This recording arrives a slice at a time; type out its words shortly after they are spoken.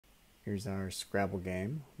Here's our Scrabble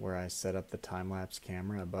game where I set up the time-lapse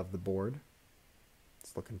camera above the board.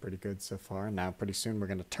 It's looking pretty good so far. Now pretty soon we're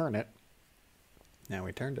going to turn it. Now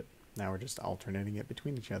we turned it. Now we're just alternating it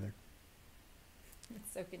between each other.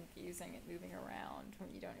 It's so confusing it moving around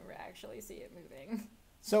when you don't ever actually see it moving.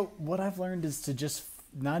 So what I've learned is to just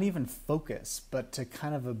not even focus, but to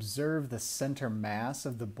kind of observe the center mass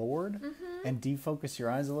of the board and defocus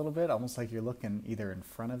your eyes a little bit, almost like you're looking either in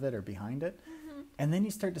front of it or behind it. And then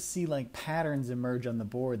you start to see like patterns emerge on the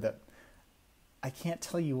board that I can't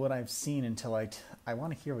tell you what I've seen until I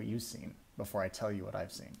want to hear what you've seen before I tell you what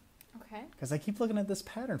I've seen. Okay. Because I keep looking at this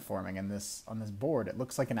pattern forming on this board. It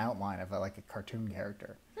looks like an outline of like a cartoon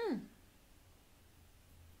character.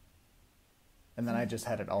 And then I just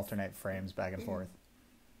had it alternate frames back and forth.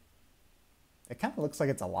 It kind of looks like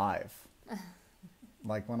it's alive.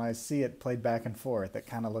 Like when I see it played back and forth, it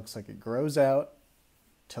kind of looks like it grows out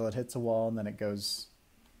till it hits a wall and then it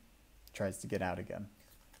tries to get out again.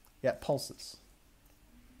 Yeah, it pulses.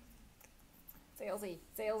 Salesy,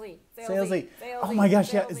 salesy, salesy, Salesy. salesy. Oh my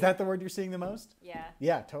gosh, yeah. Salesy. Is that the word you're seeing the most? Yeah.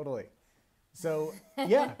 Yeah, totally. So,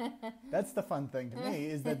 yeah, that's the fun thing to me,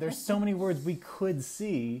 is that there's so many words we could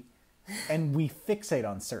see and we fixate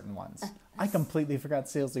on certain ones. I completely forgot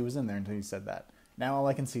salesy was in there until you said that. Now all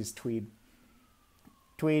I can see is tweed.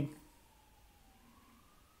 Tweed.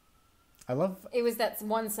 I love... It was that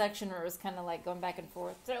one section where it was kind of like going back and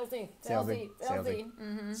forth. Salesy, salesy,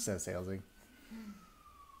 salesy. So salesy.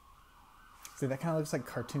 See, that kind of looks like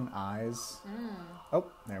cartoon eyes. Oh,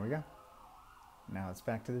 there we go. Now it's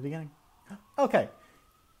back to the beginning. Okay.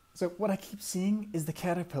 So what I keep seeing is the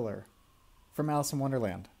caterpillar from Alice in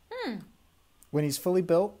Wonderland. When he's fully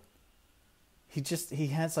built, he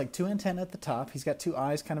has like two antennae at the top. He's got two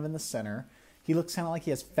eyes kind of in the center. He looks kind of like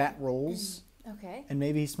he has fat rolls. Okay. And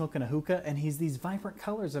maybe he's smoking a hookah, and he's these vibrant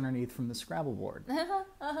colors underneath from the Scrabble board.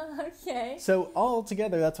 Okay. So all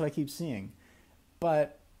together, that's what I keep seeing.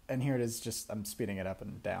 But, and here it is, just I'm speeding it up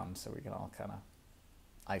and down so we can all kind of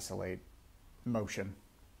isolate motion.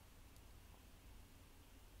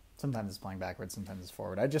 Sometimes it's playing backwards, sometimes it's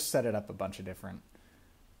forward. I just set it up a bunch of different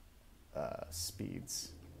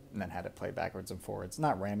speeds and then had it play backwards and forwards.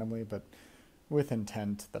 Not randomly, but with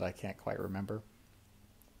intent that I can't quite remember.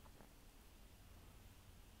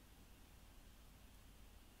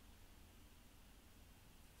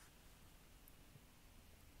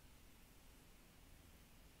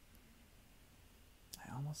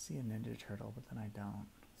 I almost see a Ninja Turtle, but then I don't.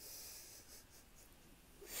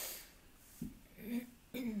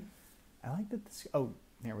 I like that this... Oh,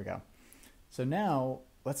 here we go. So now,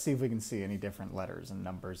 let's see if we can see any different letters and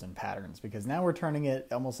numbers and patterns, because now we're turning it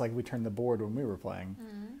almost like we turned the board when we were playing.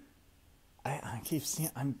 I keep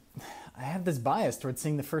seeing... I have this bias towards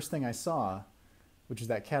seeing the first thing I saw, which is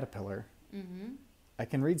that caterpillar. I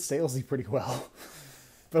can read salesy pretty well,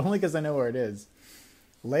 but only because I know where it is.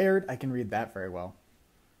 Layered, I can read that very well.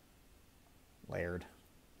 Layered.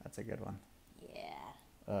 That's a good one.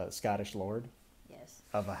 Yeah. Scottish lord. Yes.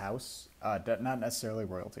 Of a house. Not necessarily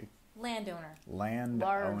royalty. Landowner. Large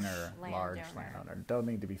landowner. landowner. Don't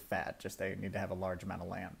need to be fat, just they need to have a large amount of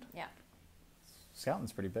land. Yeah.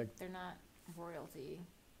 Scotland's pretty big. They're not royalty.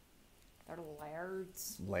 They're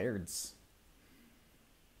lairds. Lairds.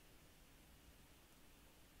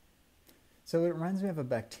 So it reminds me of a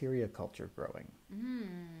bacteria culture growing.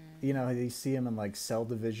 You know, you see them in like cell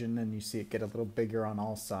division and you see it get a little bigger on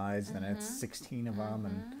all sides and it's 16 of them.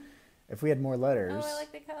 And if we had more letters... Oh, I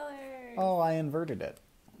like the colors. Oh, I inverted it.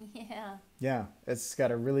 Yeah. Yeah, it's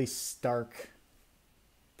got a really stark,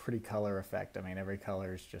 pretty color effect. I mean, every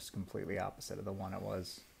color is just completely opposite of the one it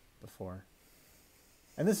was before.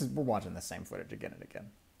 And we're watching the same footage again and again.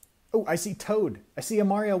 Oh, I see Toad. I see a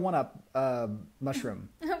Mario 1-up mushroom.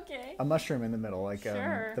 Okay. A mushroom in the middle, like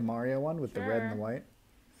Sure. the Mario one with the red and the Sure. white.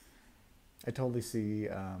 I totally see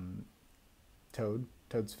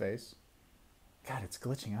Toad's face. God, it's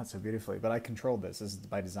glitching out so beautifully, but I controlled this. This is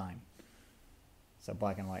by design. So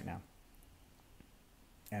black and white now.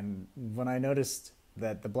 And when I noticed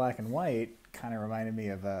that the black and white kind of reminded me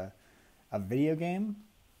of a video game,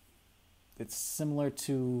 it's similar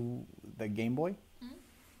to the Gameboy.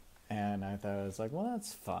 And I thought, I was like, well,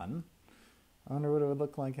 that's fun. I wonder what it would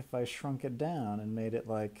look like if I shrunk it down and made it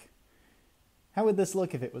like... How would this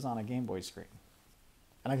look if it was on a Game Boy screen?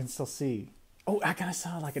 And I can still see... Oh, I kind of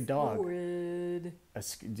saw like a dog. Squid.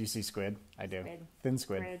 Do you see squid? I do. Squid. Thin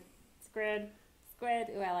squid. Squid.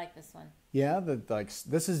 Ooh, I like this one. Yeah,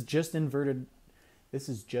 this is just inverted. This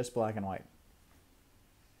is just black and white.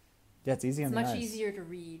 Yeah, it's easy on the eyes. It's much easier to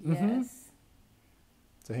read, yes.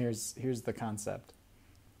 So here's the concept.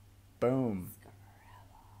 Boom.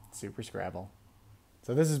 Super Scrabble.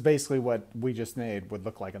 So this is basically what we just made would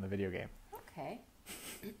look like in the video game. Okay.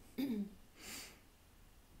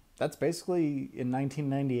 That's basically in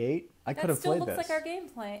 1998. I could have played this. That still looks like our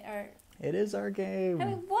gameplay. It is our game. I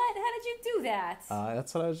mean, what? How did you do that?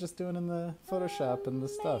 That's what I was just doing in the Photoshop and the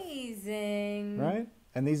stuff. Amazing. Right?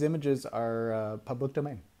 And these images are public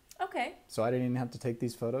domain. Okay. So I didn't even have to take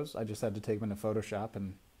these photos. I just had to take them into Photoshop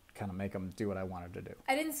and kind of make them do what I wanted to do.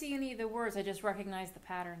 I didn't see any of the words. I just recognized the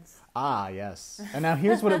patterns. Ah, yes. And now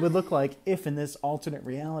here's what it would look like if in this alternate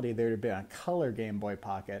reality there had been a color Game Boy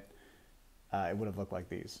Pocket. It would have looked like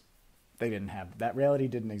these. They didn't have... That reality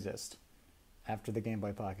didn't exist. After the Game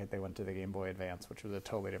Boy Pocket, they went to the Game Boy Advance, which was a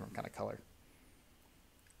totally different kind of color.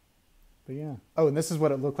 But yeah. Oh, and this is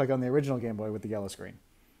what it looked like on the original Game Boy with the yellow screen.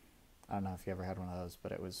 I don't know if you ever had one of those,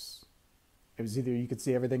 but it was either you could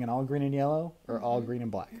see everything in all green and yellow or all green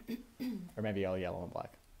and black. Or maybe all yellow and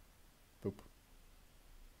black. Boop.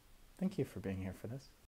 Thank you for being here for this.